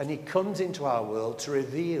world, and he comes into our world to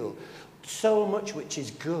reveal so much which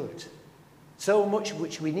is good, so much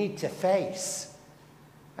which we need to face.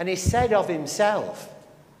 And he said of himself,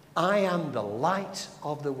 "I am the light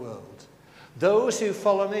of the world. Those who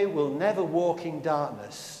follow me will never walk in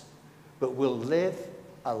darkness, but will live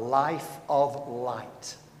a life of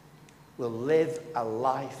light." Will live a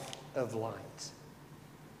life of light.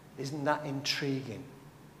 Isn't that intriguing?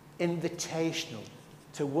 Invitational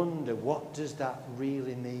to wonder, what does that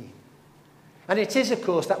really mean? And it is, of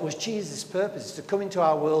course, that was Jesus' purpose, to come into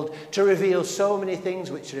our world to reveal so many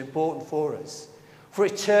things which are important for us, for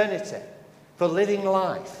eternity, for living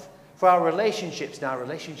life, for our relationships and our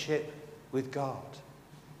relationship with God.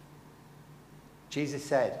 Jesus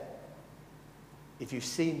said, "If you've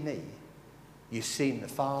seen me, you've seen the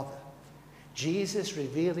Father." Jesus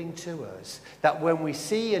revealing to us that when we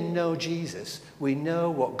see and know Jesus, we know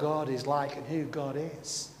what God is like and who God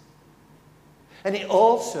is. And he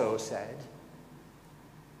also said,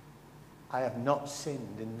 "I have not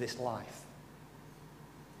sinned in this life."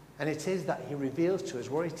 And it is that he reveals to us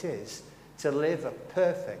what it is to live a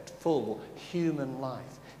perfect, full human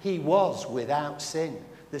life. He was without sin,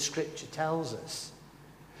 the scripture tells us.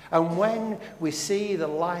 And when we see the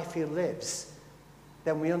life he lives,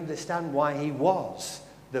 then we understand why he was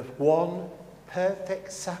the one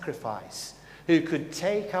perfect sacrifice who could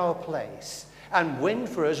take our place and win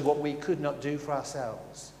for us what we could not do for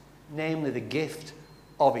ourselves, namely the gift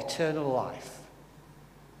of eternal life.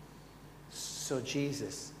 So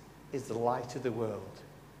Jesus is the light of the world.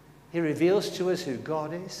 He reveals to us who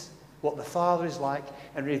God is, what the Father is like,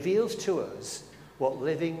 and reveals to us what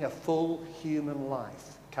living a full human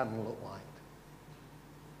life can look like.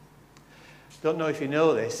 Don't know if you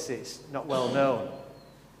know this, it's not well known.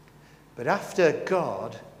 But after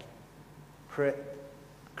God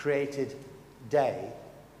created day,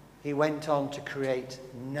 he went on to create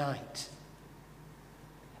night.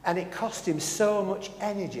 And it cost him so much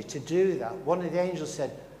energy to do that. One of the angels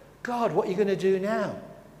said, "God, what are you going to do now?"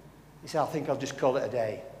 He said, "I think I'll just call it a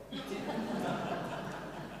day."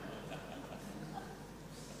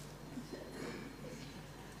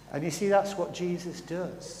 And you see, that's what Jesus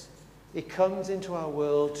does. He comes into our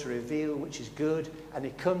world to reveal which is good, and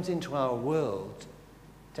he comes into our world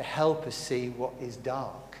to help us see what is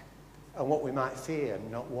dark and what we might fear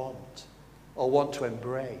and not want or want to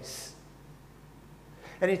embrace.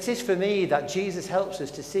 And it is for me that Jesus helps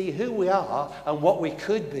us to see who we are and what we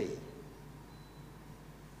could be.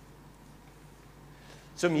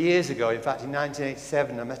 Some years ago, in fact in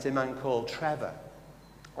 1987, I met a man called Trevor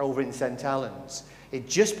over in St. Helens. He'd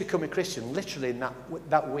just become a Christian literally in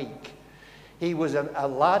that week. He was a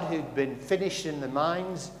lad who'd been finished in the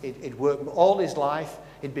mines. He'd worked all his life.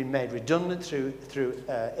 He'd been made redundant through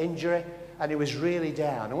injury, and he was really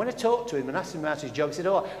down. And when I talked to him and asked him about his job, he said,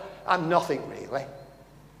 "Oh, I'm nothing really."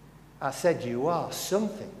 I said, "You are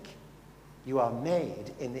something. You are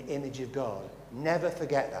made in the image of God. Never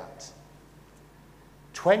forget that."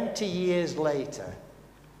 20 years later,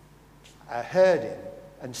 I heard him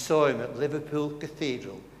and saw him at Liverpool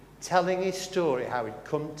Cathedral telling his story, how he'd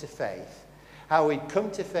come to faith. How he'd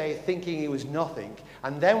come to faith thinking he was nothing,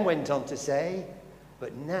 and then went on to say,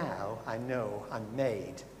 "But now I know I'm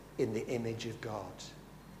made in the image of God."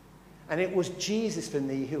 And it was Jesus for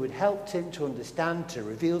me who had helped him to understand, to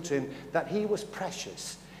reveal to him that he was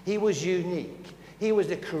precious, he was unique, he was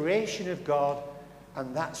the creation of God,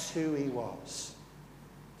 and that's who he was.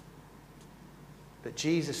 But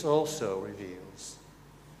Jesus also reveals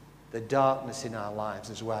the darkness in our lives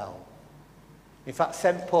as well. In fact,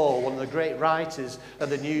 St. Paul, one of the great writers of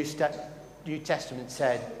the New Testament,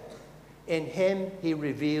 said, in him he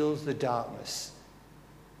reveals the darkness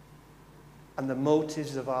and the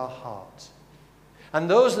motives of our heart. And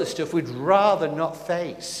those are the stuff we'd rather not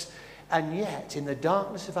face. And yet, in the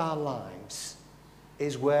darkness of our lives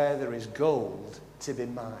is where there is gold to be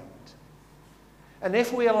mined. And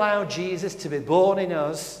if we allow Jesus to be born in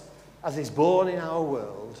us as he's born in our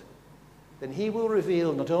world, then he will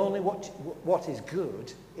reveal not only what is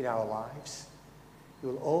good in our lives, he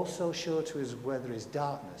will also show to us where there is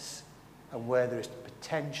darkness and where there is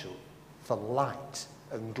potential for light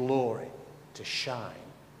and glory to shine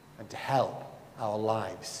and to help our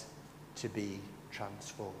lives to be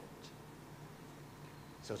transformed.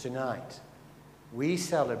 So tonight, we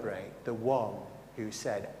celebrate the one who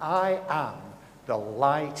said, I am the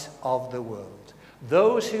light of the world.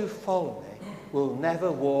 Those who follow me will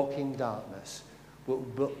never walk in darkness,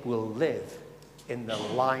 but will live in the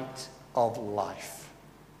light of life.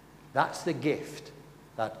 That's the gift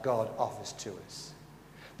that God offers to us.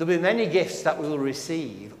 There'll be many gifts that we will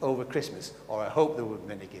receive over Christmas, or I hope there will be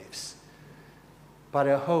many gifts. But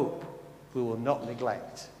I hope we will not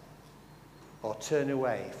neglect or turn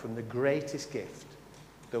away from the greatest gift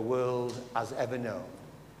the world has ever known,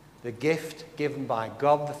 the gift given by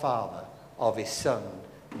God the Father of his Son,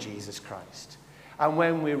 Jesus Christ. And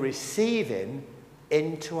when we receive him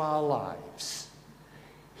into our lives,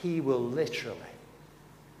 he will literally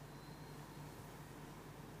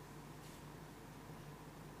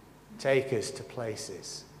take us to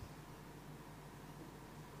places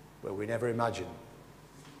where we never imagined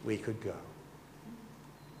we could go.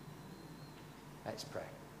 Let's pray.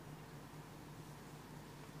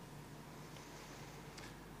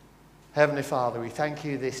 Heavenly Father, we thank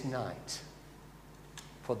you this night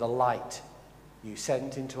for the light you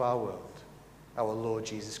sent into our world, our Lord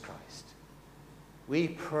Jesus Christ. We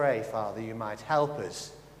pray, Father, you might help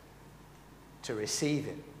us to receive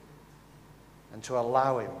him and to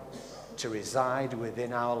allow him to reside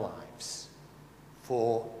within our lives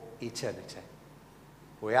for eternity.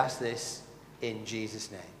 We ask this in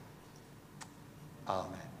Jesus' name.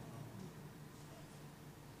 Amen. Oh,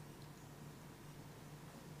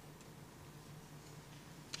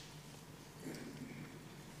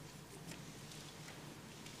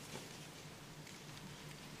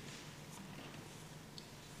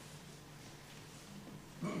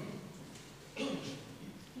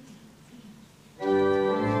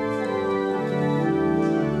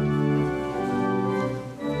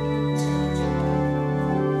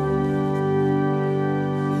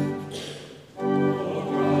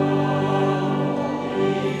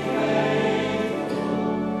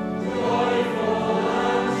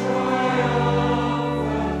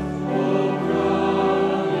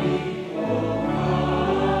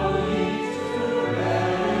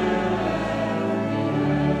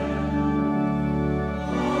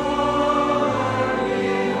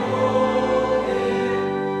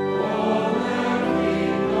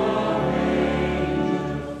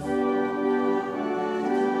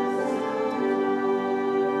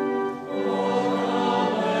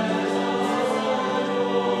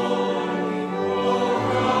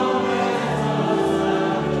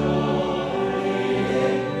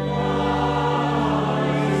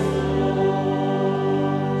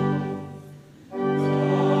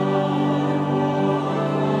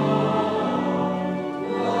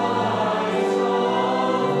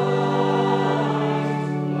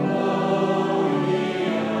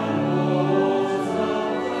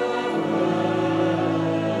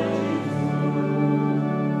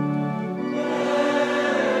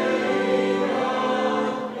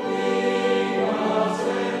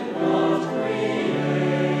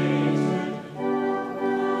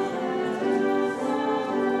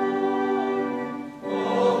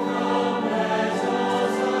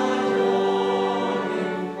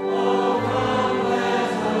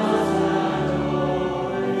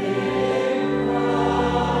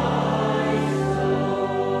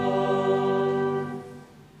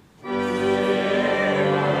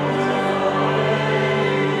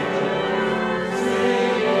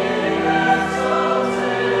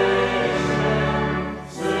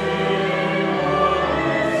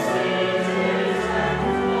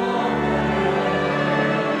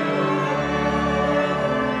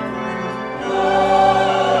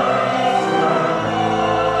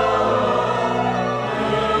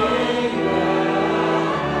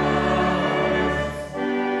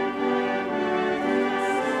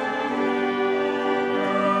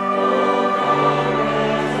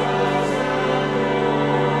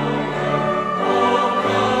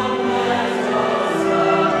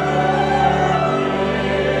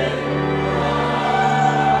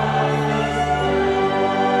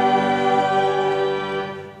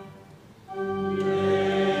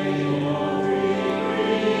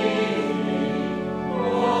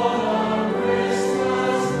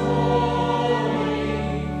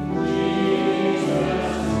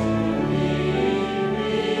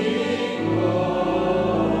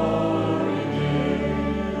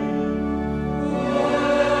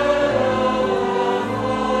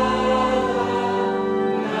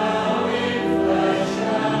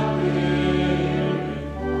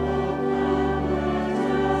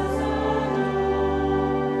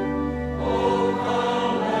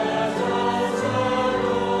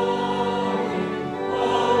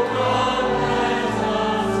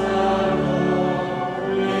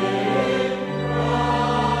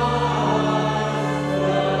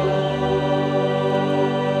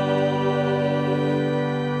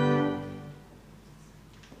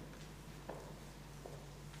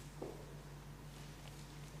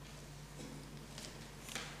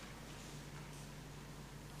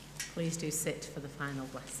 please do sit for the final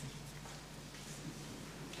blessing.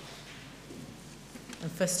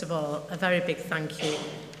 And first of all, a very big thank you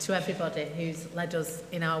to everybody who's led us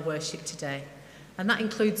in our worship today. And that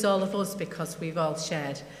includes all of us, because we've all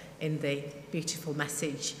shared in the beautiful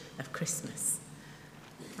message of Christmas.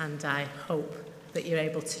 And I hope that you're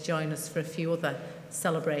able to join us for a few other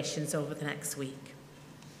celebrations over the next week.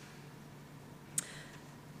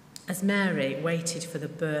 As Mary waited for the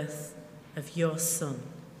birth of your Son,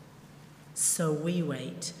 so we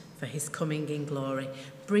wait for his coming in glory.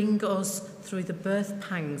 Bring us through the birth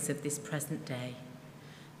pangs of this present day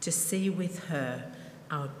to see with her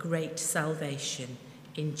our great salvation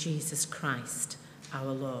in Jesus Christ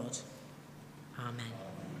our Lord. Amen.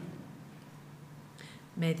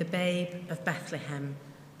 May the babe of Bethlehem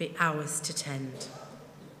be ours to tend.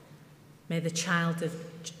 May the child of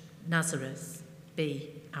Nazareth be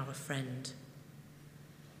our friend.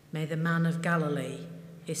 May the man of Galilee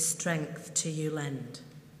his strength to you lend.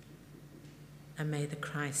 And may the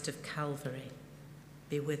Christ of Calvary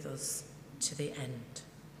be with us to the end.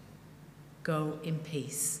 Go in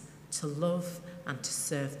peace to love and to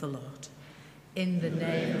serve the Lord. In the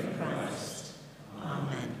name of Christ.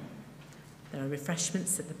 Amen. There are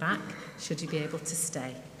refreshments at the back, should you be able to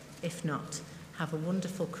stay. If not, have a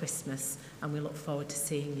wonderful Christmas, and we look forward to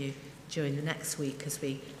seeing you during the next week as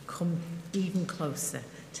we come even closer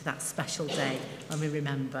to that special day when we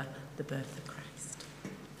remember the birth of Christ.